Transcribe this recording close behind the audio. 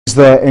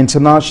The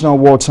International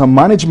Water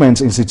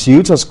Management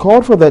Institute has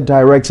called for the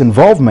direct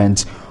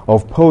involvement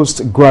of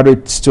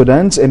postgraduate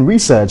students in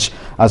research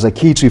as a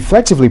key to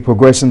effectively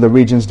progressing the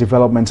region's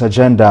development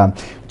agenda.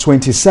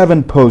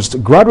 27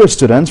 postgraduate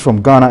students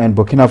from Ghana and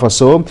Burkina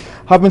Faso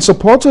have been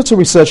supported to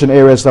research in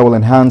areas that will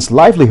enhance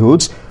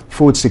livelihoods,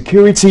 food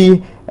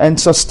security, and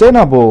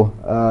sustainable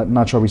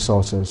natural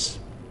resources.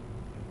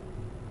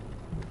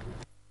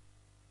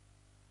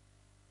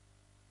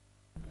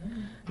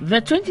 The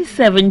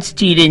 27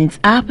 students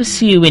are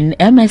pursuing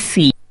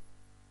MSc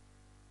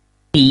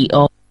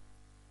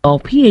or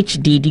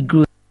PhD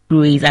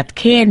degrees at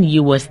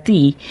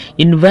KNUST,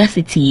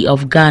 University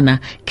of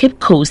Ghana, Cape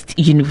Coast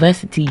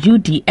University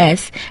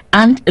UDS,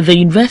 and the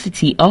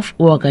University of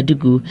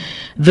Ouagadougou.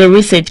 The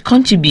research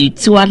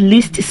contributes to at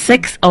least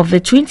 6 of the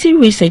 20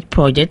 research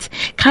projects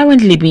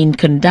currently being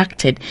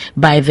conducted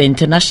by the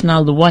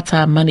International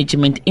Water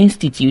Management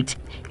Institute,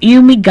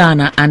 IMWI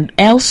Ghana, and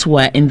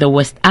elsewhere in the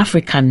West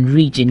African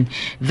region.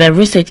 The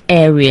research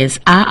areas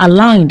are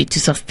aligned to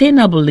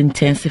sustainable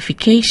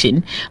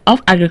intensification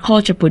of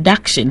agriculture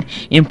production,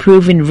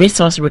 improving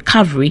resource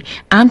recovery,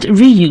 and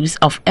reuse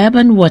of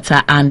urban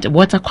water and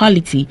water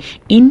quality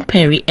in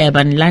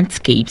peri-urban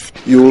landscapes.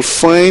 You will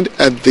find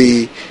at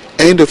the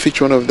end of each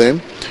one of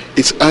them,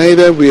 it's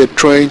either we are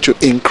trying to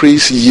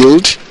increase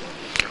yield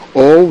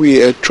or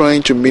we are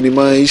trying to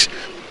minimize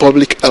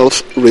public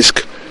health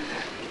risk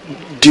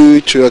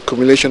due to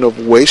accumulation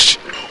of waste,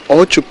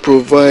 or to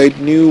provide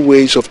new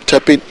ways of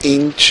tapping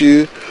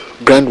into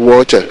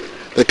groundwater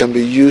that can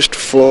be used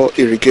for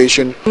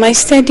irrigation. My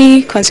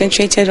study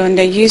concentrated on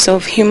the use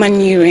of human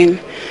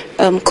urine,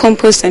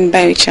 compost and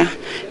biochar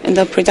in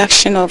the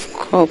production of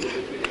crop,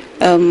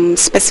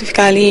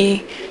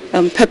 specifically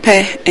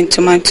pepper and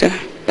tomato.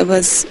 It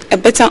was a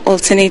better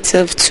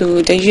alternative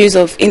to the use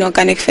of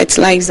inorganic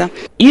fertilizer.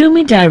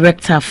 IMWI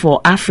Director for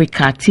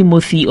Africa,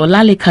 Timothy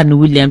Olalekan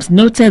Williams,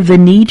 noted the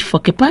need for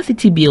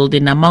capacity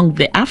building among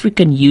the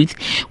African youth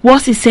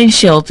was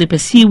essential to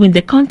pursuing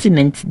the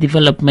continent's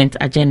development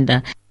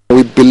agenda.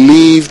 We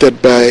believe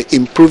that by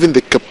improving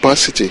the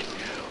capacity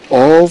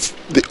of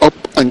the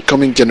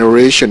up-and-coming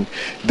generation,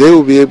 they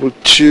will be able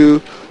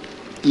to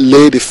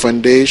lay the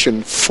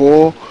foundation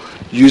for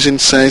using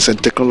science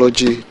and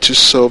technology to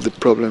solve the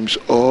problems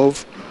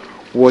of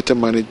water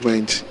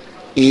management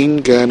in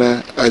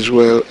Ghana as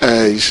well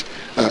as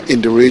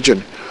in the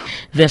region.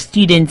 The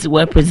students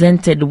were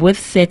presented with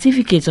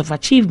certificates of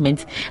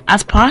achievement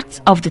as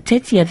part of the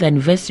 30th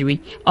anniversary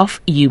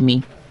of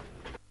IMWI.